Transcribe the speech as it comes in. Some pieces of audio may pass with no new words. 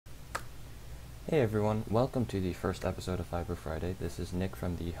Hey everyone, welcome to the first episode of Fiber Friday. This is Nick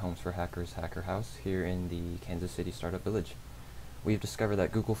from the Homes for Hackers Hacker House here in the Kansas City Startup Village. We've discovered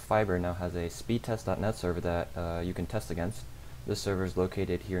that Google Fiber now has a speedtest.net server that you can test against. This server is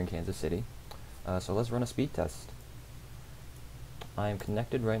located here in Kansas City. So let's run a speed test. I am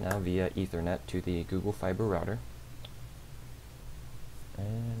connected right now via Ethernet to the Google Fiber router.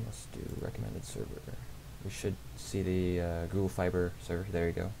 And let's do recommended server. We should see the Google Fiber server. There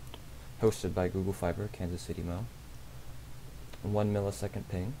you go. Hosted by Google Fiber, Kansas City, Mo. 1 millisecond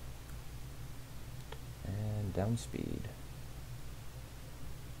ping. And down speed.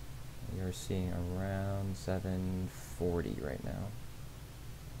 We are seeing around 740 right now,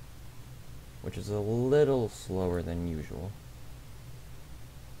 which is a little slower than usual.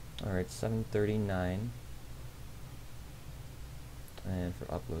 Alright, 739. And for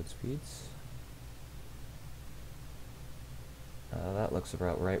upload speeds, that looks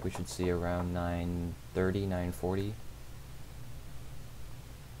about right. We should see around 930, 940. There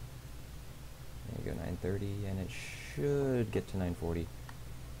you go, 930, and it should get to 940.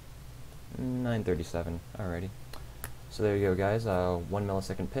 937, alrighty. So there you go, guys. 1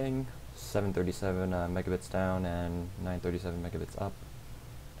 millisecond ping, 737 megabits down, and 937 megabits up.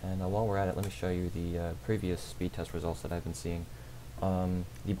 And while we're at it, let me show you the previous speed test results that I've been seeing.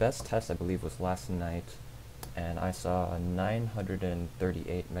 The best test, I believe, was last night, and I saw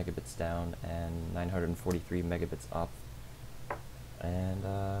 938 megabits down and 943 megabits up. And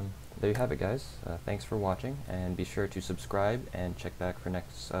there you have it, guys. Thanks for watching, and be sure to subscribe and check back for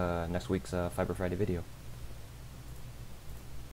next week's Fiber Friday video.